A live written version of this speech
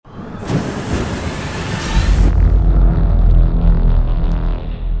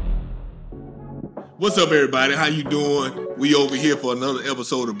What's up, everybody? How you doing? We over here for another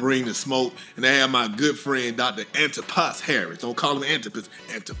episode of Bring the Smoke, and I have my good friend, Dr. Antipas Harris. Don't call him Antipas,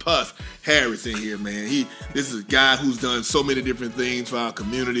 Antipas Harris in here, man. This is a guy who's done so many different things for our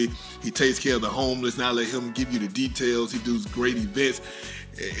community. He takes care of the homeless. Now let him give you the details. He does great events.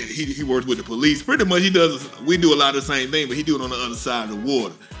 He works with the police. Pretty much we do a lot of the same thing, but he do it on the other side of the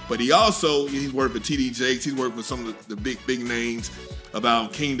water. But he's worked for TD Jakes. He's worked with some of the big names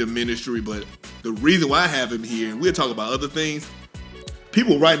about Kingdom Ministry. But the reason why I have him here, and we'll talk about other things,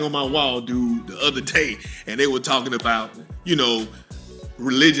 people writing on my wall the other day, and they were talking about,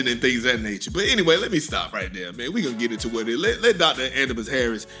 religion and things of that nature. But anyway, let me stop right there, man. We're going to get into what it is. Let Dr. Antipas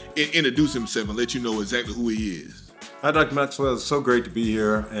Harris introduce himself and let you know exactly who he is. Hi, Dr. Maxwell. It's so great to be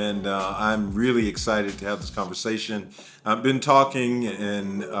here, and I'm really excited to have this conversation. I've been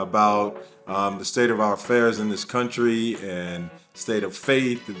talking about the state of our affairs in this country and state of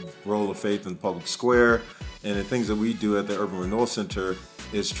faith, the role of faith in the public square, and the things that we do at the Urban Renewal Center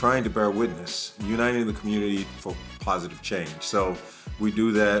is trying to bear witness, uniting the community for positive change. So we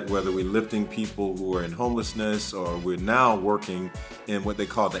do that whether we're lifting people who are in homelessness, or we're now working in what they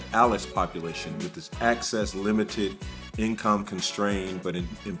call the ALICE population, with this access limited, income constrained, but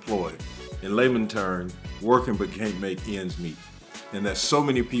employed. In layman terms, working but can't make ends meet. And there's so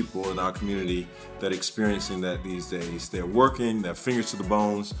many people in our community that are experiencing that these days. They're working, their fingers to the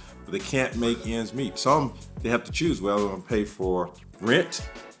bones, but they can't make ends meet. Some, they have to choose whether they're going to pay for rent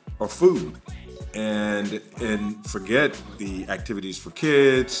or food, and forget the activities for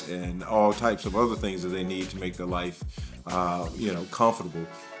kids and all types of other things that they need to make their life, comfortable.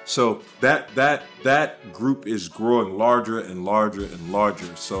 So that group is growing larger and larger and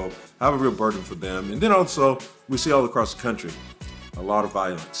larger. So I have a real burden for them. And then also, we see all across the country a lot of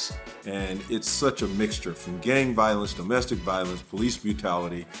violence. And it's such a mixture, from gang violence, domestic violence, police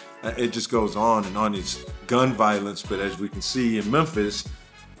brutality. It just goes on and on. It's gun violence, but as we can see in Memphis,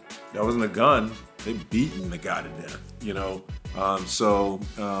 that wasn't a gun. They beaten the guy to death,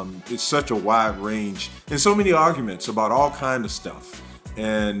 it's such a wide range and so many arguments about all kinds of stuff.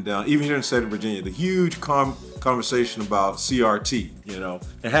 And even here in the state of Virginia, the huge conversation about CRT,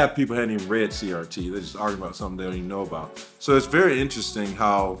 and half people hadn't even read CRT. They're just arguing about something they don't even know about. So it's very interesting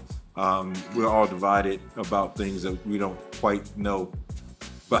how we're all divided about things that we don't quite know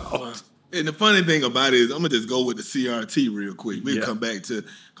about. And the funny thing about it is, I'm going to just go with the CRT real quick. We'll come back to,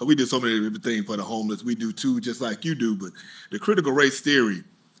 because we do so many different things for the homeless. We do too, just like you do. But the critical race theory,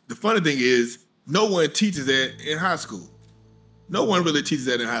 the funny thing is, no one teaches that in high school. No one really teaches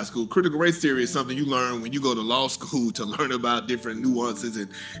that in high school. Critical race theory is something you learn when you go to law school to learn about different nuances and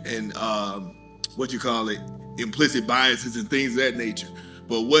implicit biases and things of that nature.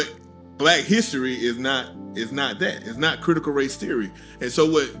 But what Black history is not that. It's not critical race theory. And so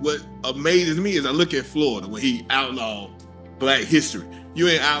what amazes me is I look at Florida when he outlawed Black history. You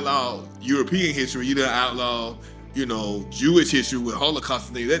ain't outlaw European history. You done outlaw, Jewish history with Holocaust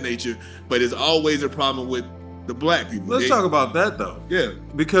and things of that nature. But it's always a problem with the Black people. Let's talk about that though. Yeah.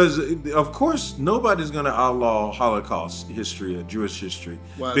 Because of course nobody's going to outlaw Holocaust history or Jewish history.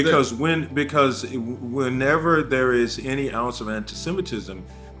 Why because whenever there is any ounce of anti-Semitism,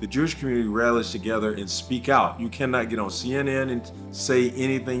 the Jewish community rallies together and speak out. You cannot get on CNN and say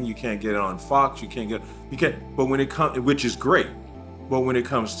anything. You can't get on Fox. You can't. But when it comes, which is great, but when it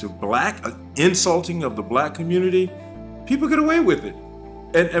comes to insulting of the Black community, people get away with it.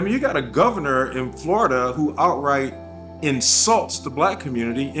 And you got a governor in Florida who outright insults the Black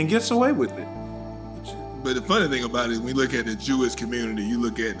community and gets away with it. But the funny thing about it is, when you look at the Jewish community, you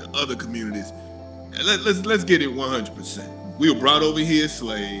look at the other communities. Let's get it 100%. We were brought over here as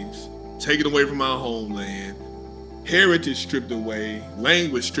slaves, taken away from our homeland, heritage stripped away,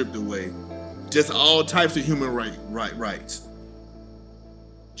 language stripped away, just all types of human rights.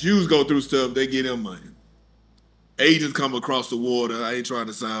 Jews go through stuff, they get them money. Asians come across the water. I ain't trying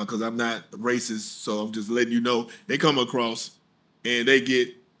to sound, because I'm not racist, so I'm just letting you know. They come across and they get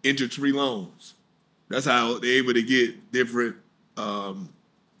interest-free loans. That's how they're able to get different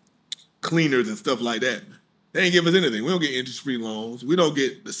cleaners and stuff like that. They ain't give us anything. We don't get interest-free loans. We don't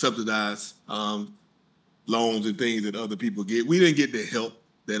get the subsidized loans and things that other people get. We didn't get the help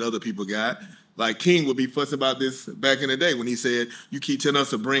that other people got. Like King would be fussing about this back in the day when he said, you keep telling us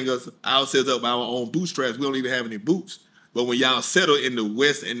to bring ourselves up by our own bootstraps. We don't even have any boots. But when y'all settled in the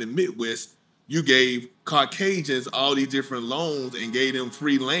West and the Midwest, you gave Caucasians all these different loans and gave them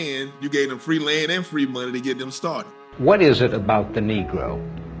free land. You gave them free land and free money to get them started. What is it about the Negro?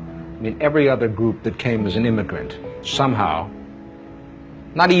 I mean, every other group that came as an immigrant somehow,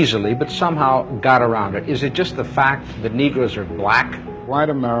 not easily, but somehow got around it. Is it just the fact that Negroes are Black? White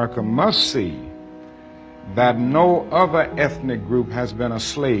America must see that no other ethnic group has been a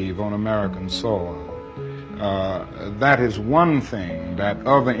slave on American soil. That is one thing that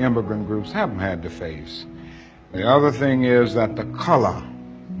other immigrant groups haven't had to face. The other thing is that the color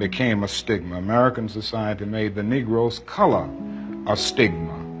became a stigma. American society made the Negro's color a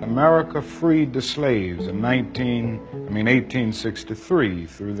stigma. America freed the slaves in 1863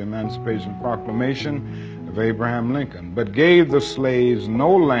 through the Emancipation Proclamation of Abraham Lincoln, but gave the slaves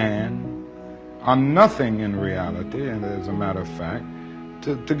no land or nothing in reality, and as a matter of fact,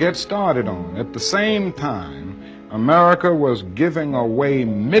 to get started on. At the same time, America was giving away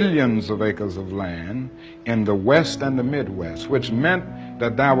millions of acres of land in the West and the Midwest, which meant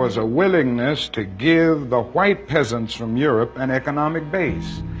that there was a willingness to give the white peasants from Europe an economic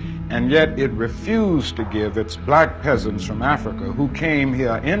base. And yet it refused to give its black peasants from Africa, who came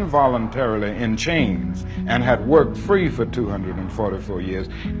here involuntarily in chains and had worked free for 244 years,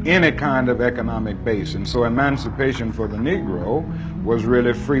 any kind of economic base. And so emancipation for the Negro was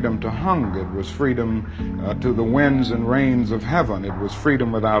really freedom to hunger. It was freedom to the winds and rains of heaven. It was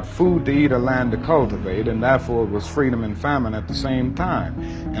freedom without food to eat or land to cultivate, and therefore it was freedom and famine at the same time.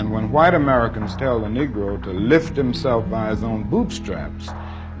 And when white Americans tell the Negro to lift himself by his own bootstraps,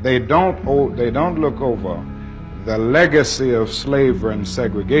 they don't look over the legacy of slavery and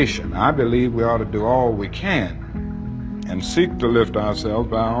segregation. I believe we ought to do all we can and seek to lift ourselves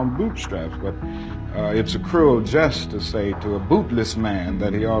by our own bootstraps. But it's a cruel jest to say to a bootless man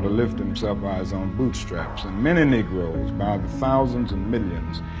that he ought to lift himself by his own bootstraps. And many Negroes, by the thousands and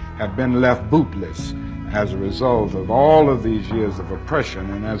millions, have been left bootless as a result of all of these years of oppression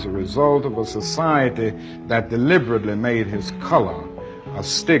and as a result of a society that deliberately made his color a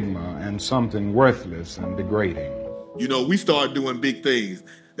stigma and something worthless and degrading. You know, we start doing big things.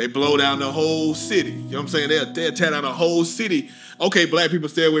 They blow down the whole city. You know what I'm saying? They'll tear down the whole city. Okay, black people,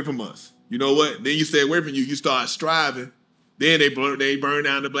 stay away from us. You know what? Then you stay away from you start striving. Then they burn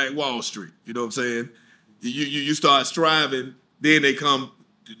down the Black Wall Street. You know what I'm saying? You start striving. Then they come,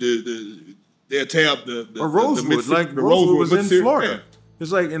 they'll tear up the Rosewood, Rosewood was in Florida. Yeah.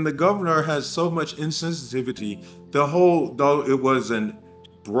 It's like, and the governor has so much insensitivity. Though it wasn't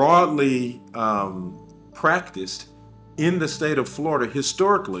broadly practiced in the state of Florida,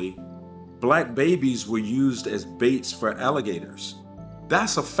 historically, black babies were used as baits for alligators.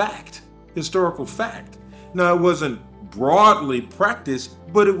 That's a fact, historical fact. Now, it wasn't broadly practiced,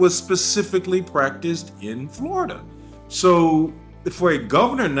 but it was specifically practiced in Florida. So for a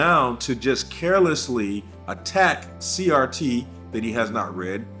governor now to just carelessly attack CRT that he has not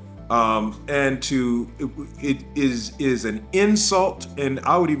read, and it is an insult, and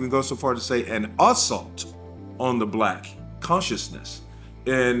I would even go so far to say an assault on the black consciousness,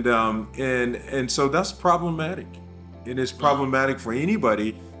 and so that's problematic. It is problematic for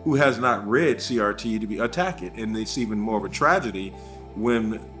anybody who has not read CRT to attack it, and it's even more of a tragedy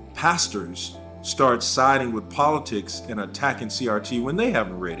when pastors start siding with politics and attacking CRT when they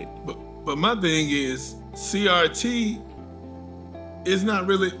haven't read it. But my thing is, CRT is not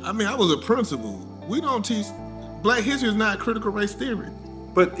really, I mean, I was a principal. We don't teach, black history is not critical race theory.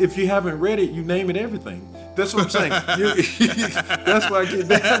 But if you haven't read it, you name it everything. That's what I'm saying. That's why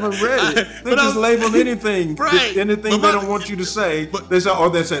they haven't read it. They just label anything, right. Anything they don't want you to say. They say, oh,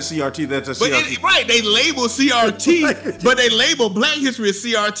 that's at CRT, that's at CRT. Right, they label CRT, but they label black history as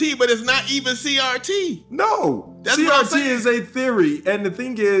CRT, but it's not even CRT. No, that's CRT is a theory. And the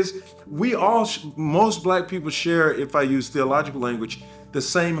thing is, we all, most black people share, if I use theological language, the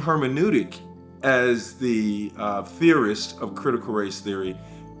same hermeneutic as the theorist of critical race theory.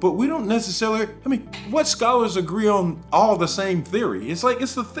 But we don't necessarily, I mean, what scholars agree on all the same theory? It's like,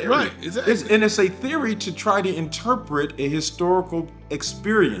 it's the theory. Right, exactly. It's a theory to try to interpret a historical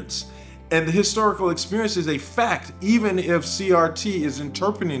experience. And the historical experience is a fact, even if CRT is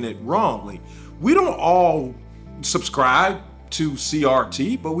interpreting it wrongly. We don't all subscribe to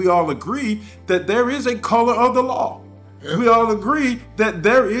CRT, but we all agree that there is a color of the law. Yeah. We all agree that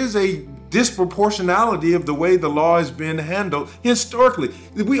there is a disproportionality of the way the law has been handled historically.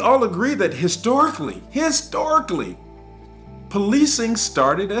 We all agree that historically, policing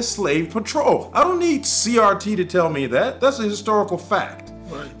started as slave patrol. I don't need CRT to tell me that. That's a historical fact.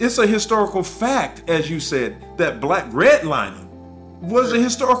 Right. It's a historical fact, as you said, that black redlining was a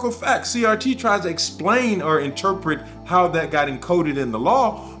historical fact. CRT tries to explain or interpret how that got encoded in the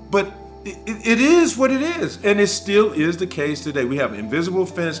law, but it is what it is, and it still is the case today. We have invisible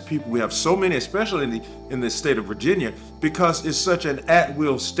fence people. We have so many, especially in the state of Virginia, because it's such an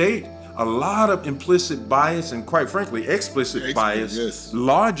at-will state. A lot of implicit bias and, quite frankly, explicit bias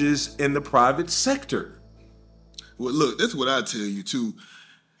lodges in the private sector. Well, look, this is what I tell you too.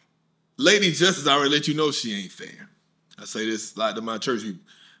 Lady Justice already let you know she ain't fair. I say this like to my church people.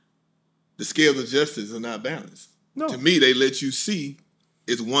 The scales of justice are not balanced. No. To me, they let you see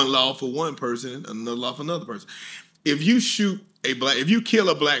it's one law for one person and another law for another person. If you kill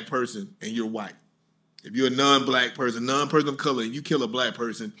a black person and you're white, if you're a non-black person of color, and you kill a black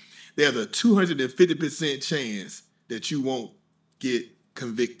person, there's a 250% chance that you won't get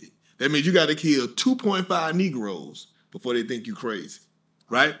convicted. That means you got to kill 2.5 Negroes before they think you crazy,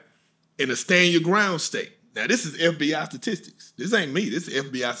 right? In a stand your ground state. Now, this is FBI statistics. This ain't me. This is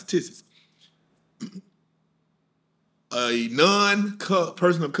FBI statistics. A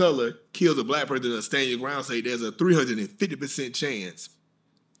non-person of color kills a black person in a stand your ground state, there's a 350% chance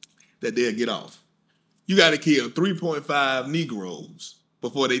that they'll get off. You got to kill 3.5 Negroes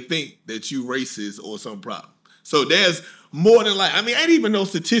before they think that you racist or some problem. So there's more than I ain't even no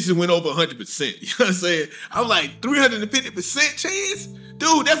statistics went over 100%. You know what I'm saying? I'm like, 350% chance?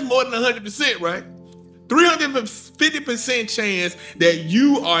 Dude, that's more than 100%, right? 350% chance that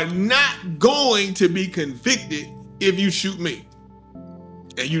you are not going to be convicted if you shoot me.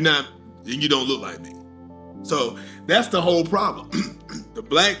 And you don't look like me. So that's the whole problem. The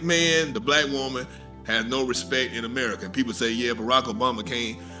black man, the black woman has no respect in America. And people say, yeah, Barack Obama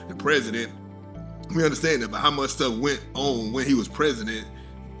came the president. We understand that, but how much stuff went on when he was president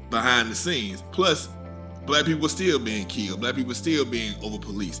behind the scenes? Plus, black people still being killed. Black people still being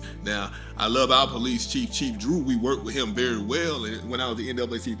over-policed. Now, I love our police chief, Chief Drew. We worked with him very well. And when I was the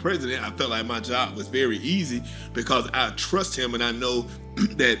NAACP president, I felt like my job was very easy because I trust him and I know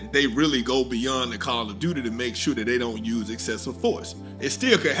that they really go beyond the call of duty to make sure that they don't use excessive force. It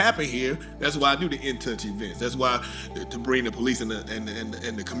still could happen here. That's why I do the in-touch events. That's why to bring the police and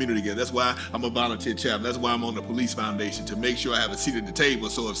the community together. That's why I'm a volunteer chaplain. That's why I'm on the Police Foundation, to make sure I have a seat at the table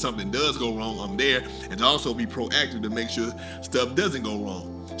so if something does go wrong, I'm there, and to also be proactive to make sure stuff doesn't go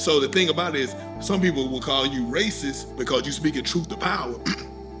wrong. So the thing about it is, some people will call you racist because you speak in truth to power.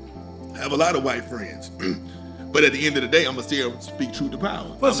 I have a lot of white friends. But at the end of the day, I'm going to still speak truth to power.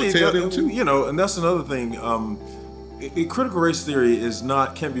 Well, I'm going to tell them too. You know, and that's another thing. Critical race theory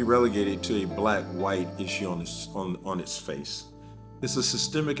can't be relegated to a black-white issue on its face. It's a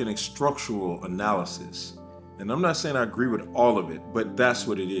systemic and structural analysis. And I'm not saying I agree with all of it, but that's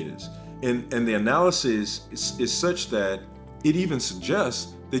what it is. And the analysis is such that it even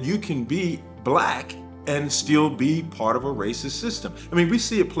suggests that you can be black and still be part of a racist system. I mean, we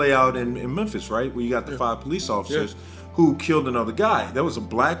see it play out in Memphis, right? Where you got the 5 police officers who killed another guy. That was a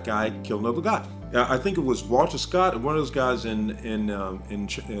black guy killed another guy. I think it was Walter Scott, one of those guys in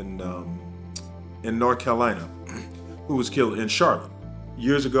North Carolina, who was killed in Charlotte.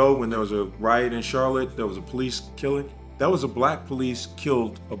 Years ago, when there was a riot in Charlotte, there was a police killing. That was a black police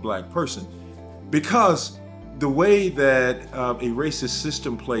killed a black person. Because the way that a racist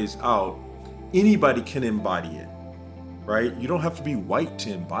system plays out, anybody can embody it, right? You don't have to be white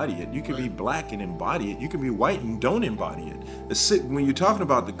to embody it. You can be black and embody it. You can be white and don't embody it. When you're talking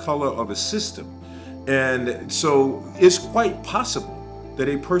about the color of a system, and so it's quite possible that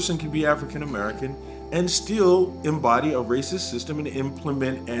a person can be African American and still embody a racist system and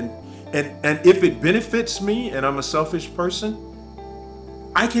implement and if it benefits me and I'm a selfish person,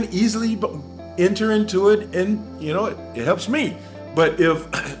 I can easily enter into it and it helps me. But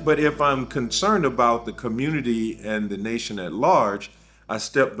if I'm concerned about the community and the nation at large, I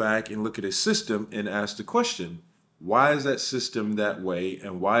step back and look at a system and ask the question, why is that system that way?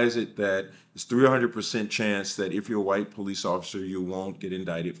 And why is it that it's 300% chance that if you're a white police officer, you won't get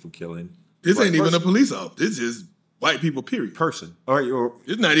indicted for killing? This ain't even a police officer. This is white people, period. Person. All right,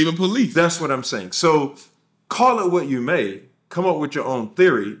 it's not even police. That's what I'm saying. So call it what you may. Come up with your own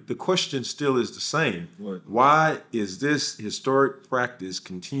theory. The question still is the same. Right. Why is this historic practice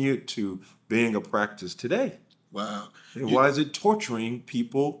continued to being a practice today? Wow. And why is it torturing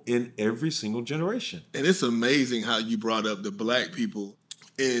people in every single generation? And it's amazing how you brought up the black people.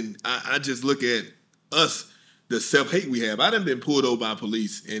 And I just look at us, the self-hate we have. I done been pulled over by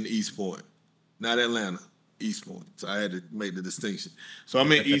police in East Point, not Atlanta. East Point. So I had to make the distinction. So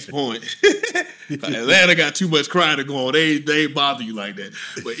I'm in East Point. Atlanta got too much crime to go on. They bother you like that.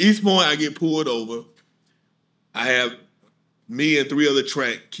 But East Point, I get pulled over. I have me and 3 other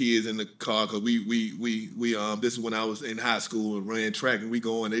track kids in the car because we this is when I was in high school and ran track, and we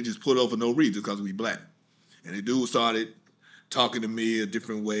go and they just pulled over for no reason because we black. And the dude started talking to me a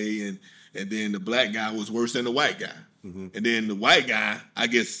different way, and then the black guy was worse than the white guy. Mm-hmm. And then the white guy, I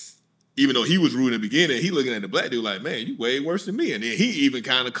guess, even though he was rude in the beginning, he looking at the black dude like, man, you way worse than me. And then he even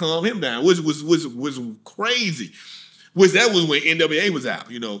kind of calmed him down, which was crazy. Which that was when NWA was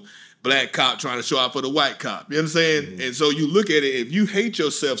out, black cop trying to show out for the white cop. You know what I'm saying? Mm-hmm. And so you look at it, if you hate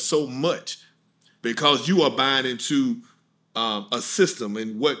yourself so much because you are buying into a system,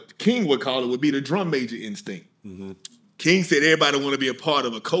 and what King would call it would be the drum major instinct. Mm-hmm. King said everybody want to be a part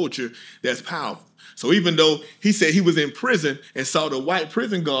of a culture that's powerful. So even though he said he was in prison and saw the white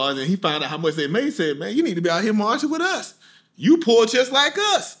prison guards and he found out how much they made, he said, man, you need to be out here marching with us. You poor just like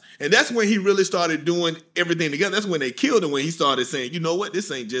us. And that's when he really started doing everything together. That's when they killed him, when he started saying, you know what,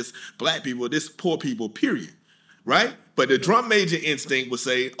 this ain't just black people, this poor people, period. Right? But the drum major instinct would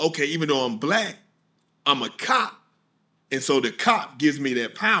say, okay, even though I'm black, I'm a cop. And so the cop gives me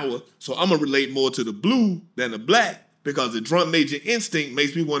that power. So I'm going to relate more to the blue than the black. Because the drum major instinct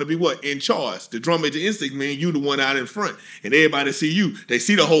makes me want to be what? In charge. The drum major instinct means you the one out in front. And everybody see you. They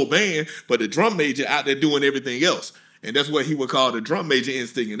see the whole band, but the drum major out there doing everything else. And that's what he would call the drum major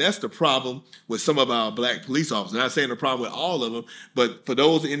instinct. And that's the problem with some of our black police officers. I'm not saying the problem with all of them, but for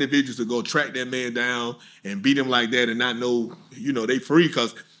those individuals to go track that man down and beat him like that and not know, they free,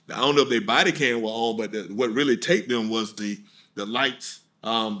 because I don't know if their body cam were on, but what really taped them was the lights,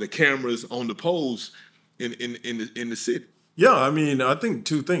 the cameras on the poles in the city. Yeah, I mean, I think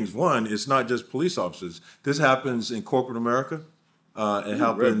two things. One, it's not just police officers. This happens in corporate America. It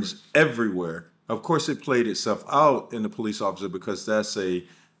happens everywhere. Of course, it played itself out in the police officer because that's a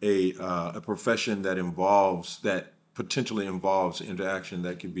profession that potentially involves interaction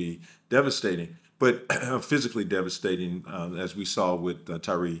that can be devastating, but physically devastating, as we saw with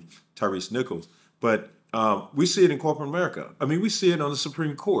Tyrese Nichols. But we see it in corporate America. I mean, we see it on the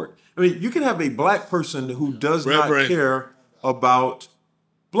Supreme Court. I mean, you can have a black person who does not care about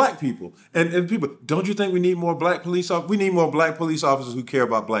black people. And people, don't you think we need more black police officers? We need more black police officers who care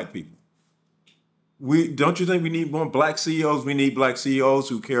about black people. Don't you think we need more black CEOs? We need black CEOs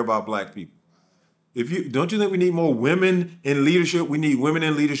who care about black people. Don't you think we need more women in leadership? We need women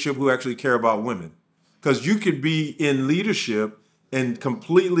in leadership who actually care about women. Because you could be in leadership and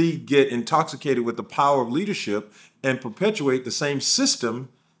completely get intoxicated with the power of leadership and perpetuate the same system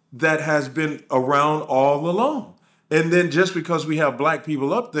that has been around all along. And then just because we have black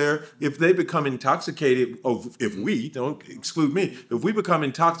people up there, if they become intoxicated, don't exclude me, if we become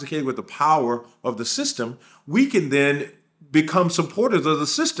intoxicated with the power of the system, we can then become supporters of the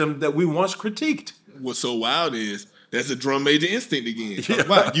system that we once critiqued. What's so wild is that's a drum major instinct again.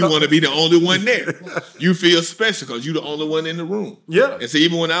 Yeah. You want to be the only one there. You feel special because you're the only one in the room. Yeah. And so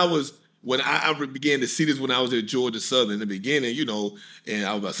even when I began to see this when I was at Georgia Southern in the beginning, and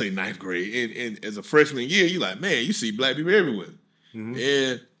I was about to say ninth grade, and as a freshman year, you're like, man, you see black people everywhere. Mm-hmm.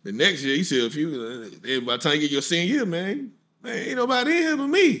 And the next year, you see a few, and by the time you get your senior year, man, ain't nobody in here but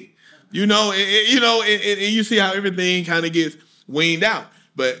me. And you see how everything kind of gets weaned out.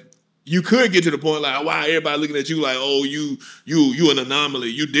 But you could get to the point like, wow, everybody looking at you like, oh, you an anomaly,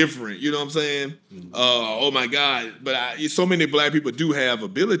 you different. You know what I'm saying? Mm-hmm. Oh my God. But so many black people do have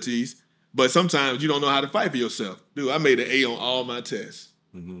abilities, but sometimes you don't know how to fight for yourself. Dude, I made an A on all my tests.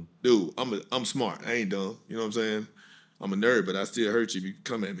 Mm-hmm. Dude, I'm smart. I ain't dumb. You know what I'm saying? I'm a nerd, but I still hurt you if you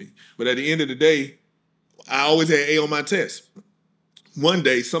come at me. But at the end of the day, I always had A on my test. One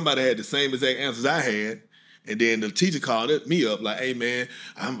day, somebody had the same exact answers I had, and then the teacher called me up like, hey, man,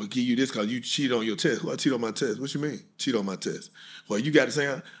 I'm going to give you this because you cheated on your test. Well, I cheated on my test. What you mean, cheat on my test? Well, you got the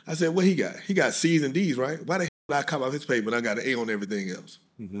same. I said, what he got? He got C's and D's, right? Why the hell did I cop off his paper and I got an A on everything else?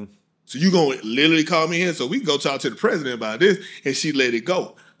 Mm-hmm. So you going to literally call me in so we can go talk to the president about this, and she let it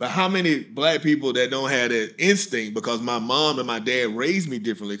go. But how many black people that don't have that instinct because my mom and my dad raised me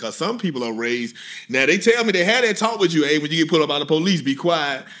differently? Because some people are raised. Now, they tell me they had that talk with you, hey, when you get put up by the police, be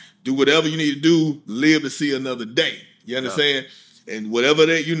quiet, do whatever you need to do, live to see another day. You understand? Yeah. And whatever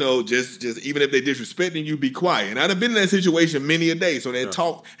that, just even if they're disrespecting you, be quiet. And I've been in that situation many a day, so that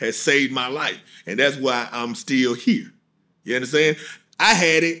talk has saved my life. And that's why I'm still here. You understand? I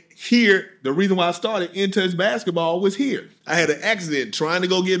had it here. The reason why I started In Touch Basketball was here. I had an accident trying to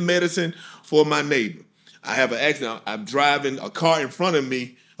go get medicine for my neighbor. I have an accident. I'm driving a car in front of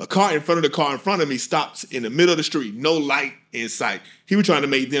me. A car in front of the car in front of me stops in the middle of the street. No light in sight. He was trying to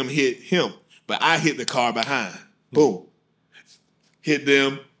make them hit him, but I hit the car behind. Boom. Hit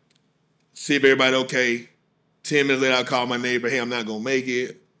them. See if everybody okay. 10 minutes later, I call my neighbor. Hey, I'm not going to make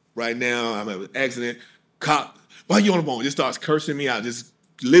it right now. I'm having an accident. Cop, why you on the phone? Just starts cursing me out. Just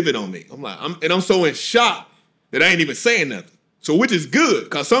livid on me. I'm like, I'm so in shock that I ain't even saying nothing. So which is good,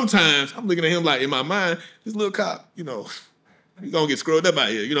 because sometimes I'm looking at him like, in my mind, this little cop, you're going to get screwed up out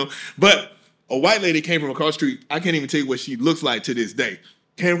here, But a white lady came from across the street. I can't even tell you what she looks like to this day.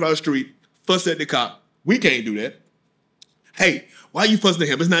 Came across the street, fussed at the cop. We can't do that. Hey, why are you fussing at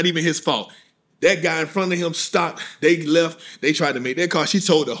him? It's not even his fault. That guy in front of him stopped. They left. They tried to make that car. She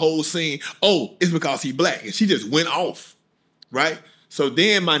told the whole scene, oh, it's because he black. And she just went off, right? So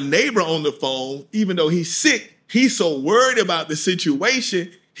then my neighbor on the phone, even though he's sick, he's so worried about the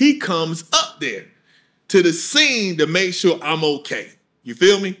situation, he comes up there to the scene to make sure I'm okay. You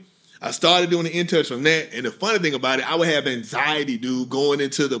feel me? I started doing the in-touch from that. And the funny thing about it, I would have anxiety, dude, going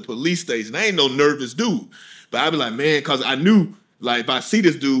into the police station. I ain't no nervous dude. But I'd be like, man, because I knew, like, if I see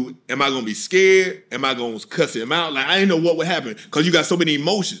this dude, am I going to be scared? Am I going to cuss him out? Like, I didn't know what would happen because you got so many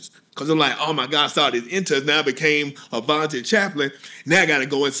emotions. Because I'm like, oh, my God, I started this in-touch. Now I became a volunteer chaplain. Now I got to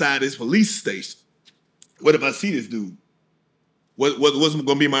go inside this police station. What if I see this dude? What's going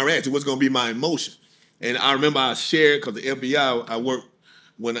to be my reaction? What's going to be my emotion? And I remember I shared, because the FBI, I worked,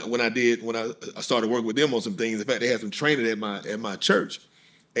 when I started working with them on some things. In fact, they had some training at my church.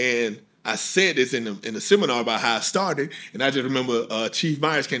 And I said this in the seminar about how I started, and I just remember Chief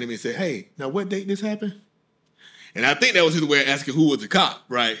Myers came to me and said, hey, now what date this happened? And I think that was his way of asking who was the cop,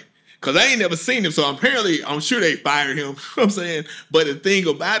 right? Because I ain't never seen him, so I'm sure they fired him, you know what I'm saying? But the thing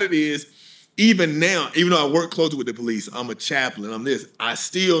about it is, even now, even though I work closely with the police, I'm a chaplain, I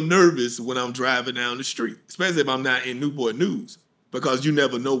still nervous when I'm driving down the street, especially if I'm not in Newport News, because you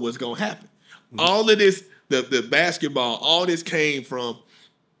never know what's going to happen. Mm-hmm. All of this, the basketball, all this came from,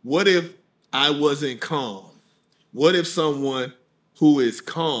 what if I wasn't calm? What if someone who is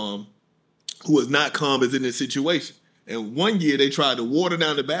not calm is in this situation? And one year they tried to water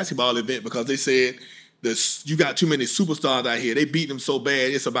down the basketball event because they said, you got too many superstars out here. They beat them so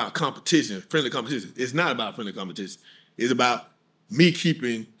bad, it's about competition, friendly competition. It's not about friendly competition. It's about me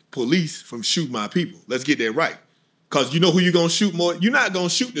keeping police from shooting my people. Let's get that right. Because you know who you're going to shoot more? You're not going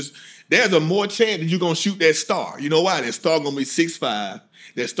to shoot this. There's a more chance that you're going to shoot that star. You know why? That star going to be 6'5".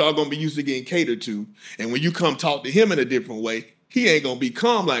 That star going to be used to getting catered to. And when you come talk to him in a different way, he ain't going to be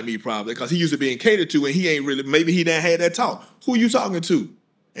calm like me probably because he used to being catered to and he ain't really, maybe he didn't have that talk. Who you talking to?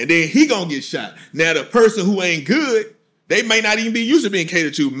 And then he going to get shot. Now, the person who ain't good, they may not even be used to being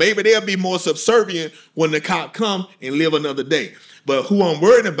catered to. Maybe they'll be more subservient when the cop come and live another day. But who I'm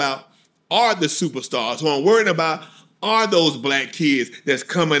worried about are the superstars. Who I'm worried about are those black kids that's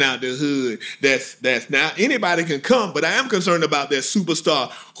coming out the hood. That's now anybody can come, but I am concerned about that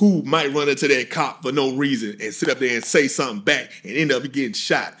superstar who might run into that cop for no reason and sit up there and say something back and end up getting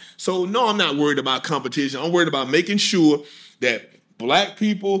shot. So no, I'm not worried about competition. I'm worried about making sure that black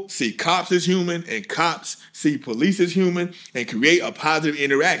people see cops as human and cops see police as human and create a positive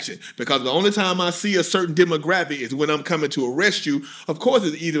interaction. Because the only time I see a certain demographic is when I'm coming to arrest you. Of course,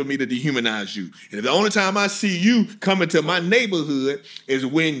 it's easy for me to dehumanize you. And the only time I see you coming to my neighborhood is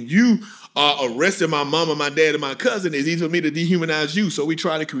when you are arresting my mama, my dad, and my cousin. It's easy for me to dehumanize you. So we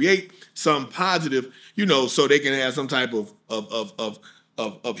try to create some positive, so they can have some type of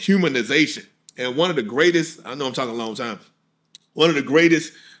humanization. And one of the greatest, I know I'm talking a long time, one of the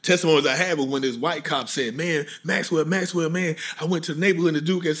greatest testimonies I had was when this white cop said, man, Maxwell, man, I went to the neighborhood and the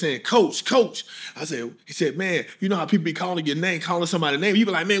dude kept saying, Coach. He said, man, you know how people be calling your name, calling somebody's name. You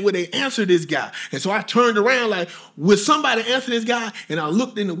be like, man, would they answer this guy? And so I turned around like, would somebody answer this guy? And I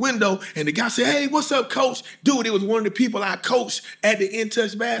looked in the window and the guy said, hey, what's up, Coach? Dude, it was one of the people I coached at the In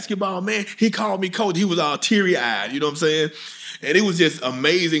Touch basketball, man. He called me Coach. He was all teary-eyed, you know what I'm saying? And it was just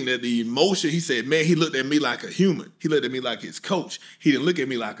amazing that the emotion, he said, man, he looked at me like a human. He looked at me like his coach. He didn't look at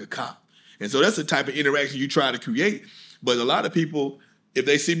me like a cop. And so that's the type of interaction you try to create. But a lot of people, if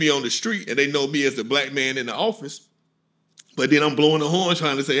they see me on the street and they know me as the black man in the office, but then I'm blowing the horn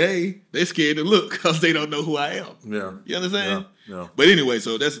trying to say, hey, they're scared to look because they don't know who I am. Yeah. You understand? Yeah. But anyway,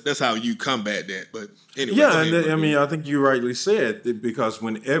 so that's how you combat that. But anyway. Yeah, and I think you rightly said that because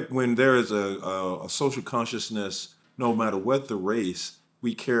when there is a social consciousness, no matter what the race,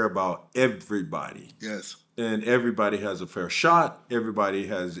 we care about everybody. Yes. And everybody has a fair shot. Everybody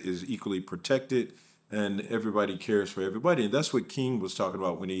is equally protected, and everybody cares for everybody. And that's what King was talking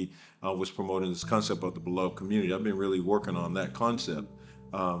about when he was promoting this concept of the beloved community. I've been really working on that concept.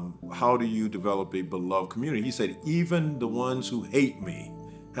 How do you develop a beloved community? He said, even the ones who hate me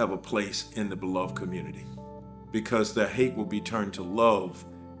have a place in the beloved community because their hate will be turned to love.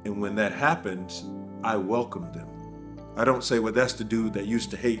 And when that happens, I welcome them. I don't say, well, that's the dude that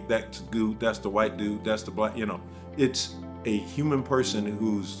used to hate, that's the dude, that's the white dude, that's the black, It's a human person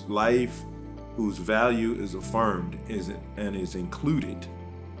whose life, whose value is affirmed and is included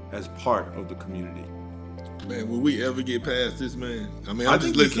as part of the community. Man, will we ever get past this, man? I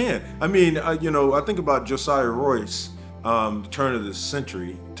think we can. I think about Josiah Royce, turn of the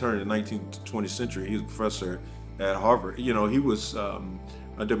 19th, 20th century. He was a professor at Harvard. He was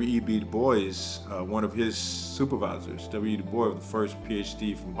W.E.B. Du Bois, one of his supervisors, W.E. Du Bois, the first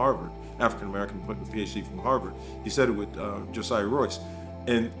PhD from Harvard, African-American PhD from Harvard, he said it with Josiah Royce.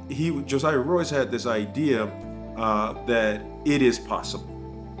 And Josiah Royce had this idea that it is possible.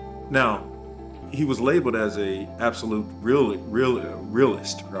 Now, he was labeled as a absolute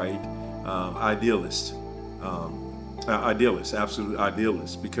realist, right? Idealist, absolute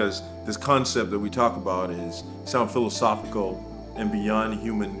idealist, because this concept that we talk about sound philosophical and beyond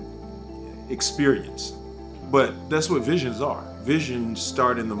human experience. But that's what visions are. Visions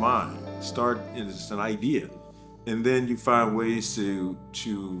start in the mind, it's an idea, and then you find ways to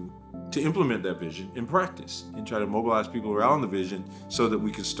implement that vision in practice and try to mobilize people around the vision so that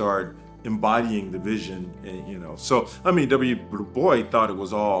we can start embodying the vision. And so W. Du Bois thought it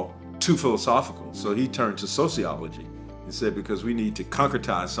was all too philosophical, so he turned to sociology and said, because we need to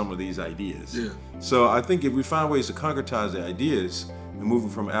concretize some of these ideas. Yeah. So I think if we find ways to concretize the ideas and moving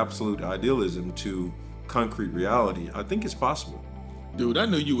from absolute idealism to concrete reality, I think it's possible. Dude, I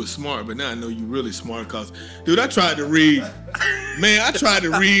knew you were smart, but now I know you really smart because, dude, I tried to read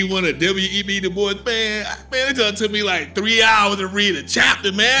one of W.E.B. Du Bois. Man, it took me like 3 hours to read a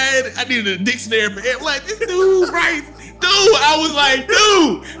chapter, man. I needed a dictionary for it. Like, this dude, right? Dude, I was like,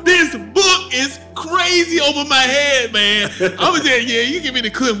 dude, this book is crazy over my head, man. I was there, yeah, you give me the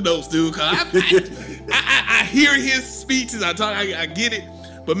Cliff Notes, dude, because I hear his speeches, I get it.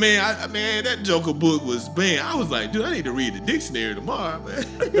 But man, that Joker book was, man, I was like, dude, I need to read the dictionary tomorrow,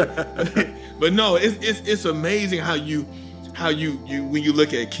 man. But no, it's amazing how you when you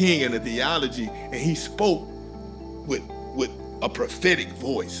look at King and the theology, and he spoke with a prophetic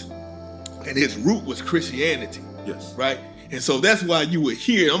voice, and his root was Christianity. Yes. Right? And so that's why you were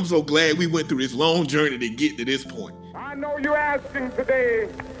here. I'm so glad we went through this long journey to get to this point. I know you're asking today,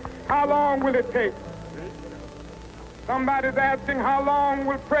 how long will it take? Somebody's asking, how long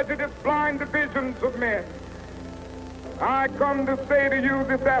will prejudice blind the visions of men? I come to say to you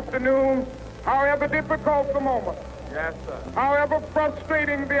this afternoon, however difficult the moment, yes, sir, however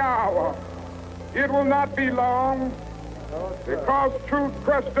frustrating the hour, it will not be long, because truth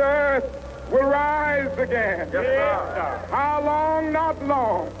crushed earth will rise again. Yes, sir. How long? Not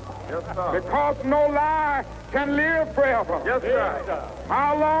long. Yes, sir. Because no lie can live forever. Yes, sir.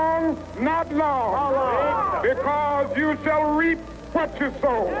 How long? Not long. How long? Because you shall reap what you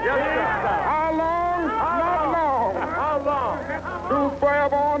sow. Yes, sir. How long? Not long. How long? Truth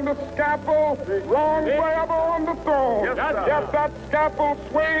forever on the scaffold, wrong forever on the throne. Yes, that scaffold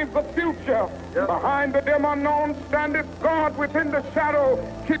sways the future. Yes. Behind the dim unknown standeth God within the shadow,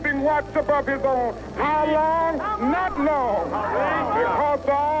 keeping watch above his own. How long? Not long. Because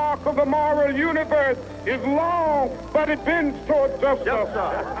the arc of the moral universe is long, but it bends toward justice. Yes,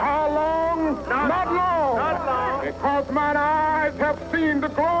 how long? Not long. Not long. Because mine eyes have seen the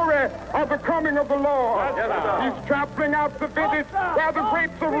glory of the coming of the Lord. Yes, he's trampling out the vintage where the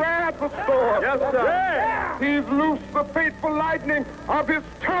grapes of wrath are stored. Yes, sir. He's loosed the fateful lightning of his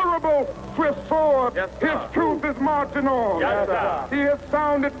terrible swift sword. Yes, his truth is marching on. Yes, sir. He has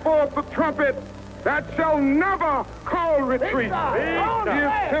sounded forth the trumpet that shall never call retreat. He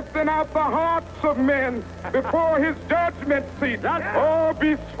is sifting out the hearts of men before his judgment seat. Oh,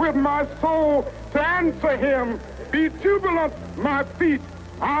 be swift, my soul, to answer him. Be jubilant, my feet.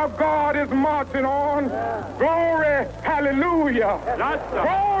 Our God is marching on. Glory, hallelujah.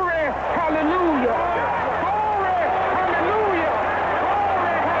 Glory, hallelujah. Glory, hallelujah.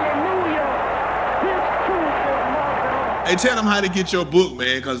 Glory, hallelujah. His truth is marching on. Hey, tell them how to get your book,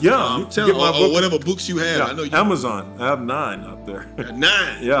 man. Because tell them or whatever books you have. Yeah, I know you Amazon. I have 9 up there.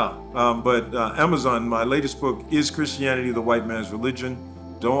 9. Yeah, but Amazon. My latest book is Christianity: The White Man's Religion.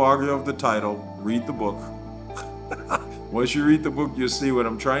 Don't argue over the title. Read the book. Once you read the book, you'll see what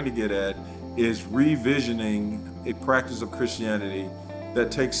I'm trying to get at is revisioning a practice of Christianity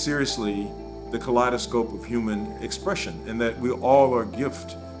that takes seriously the kaleidoscope of human expression, and that we all are a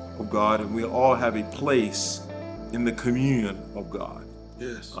gift of God, and we all have a place in the communion of God.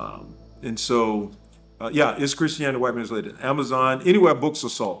 Yes. And so, it's Christianity: White Man's Religion. Amazon, anywhere books are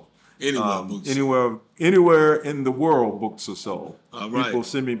sold. Anywhere in the world, books are sold. All right. People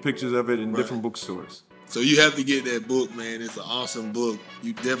send me pictures of it in different bookstores. So you have to get that book, man. It's an awesome book.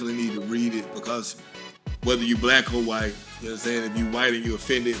 You definitely need to read it, because whether you black or white, you know what I'm saying? If you white and you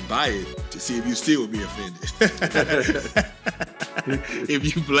offended, buy it to see if you still will be offended.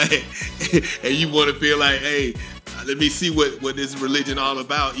 If you black and you want to feel like, hey, let me see what this religion all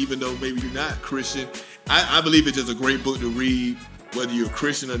about, even though maybe you're not Christian. I believe it's just a great book to read. whether you're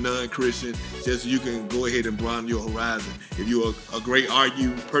Christian or non-Christian, just so you can go ahead and broaden your horizon. If you're a great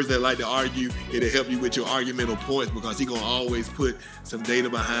person that like to argue, it'll help you with your argumental points because he's going to always put some data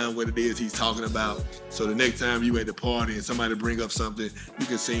behind what it is he's talking about. So the next time you at the party and somebody bring up something, you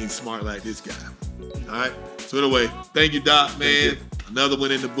can seem smart like this guy. All right? So anyway, thank you, Doc, man. Another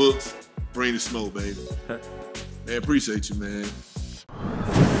one in the books. Bring the smoke, baby. Man, appreciate you, man.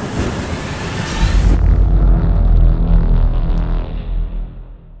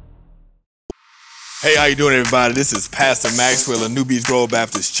 Hey, how you doing, everybody? This is Pastor Maxwell of New Beach Grove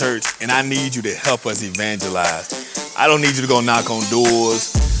Baptist Church, and I need you to help us evangelize. I don't need you to go knock on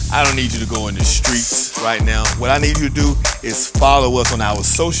doors. I don't need you to go in the streets right now. What I need you to do is follow us on our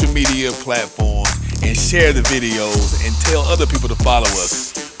social media platforms and share the videos and tell other people to follow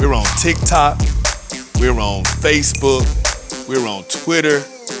us. We're on TikTok, we're on Facebook, we're on Twitter,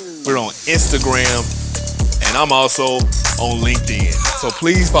 we're on Instagram, and I'm also on LinkedIn. So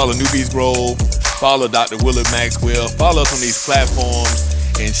please follow New Beach Grove. Follow Dr. Willard Maxwell. Follow us on these platforms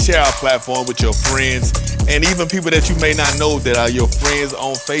and share our platform with your friends and even people that you may not know that are your friends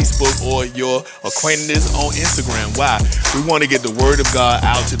on Facebook or your acquaintances on Instagram. Why? We want to get the word of God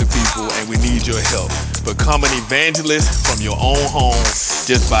out to the people and we need your help. Become an evangelist from your own home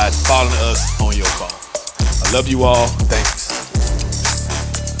just by following us on your phone. I love you all. Thanks.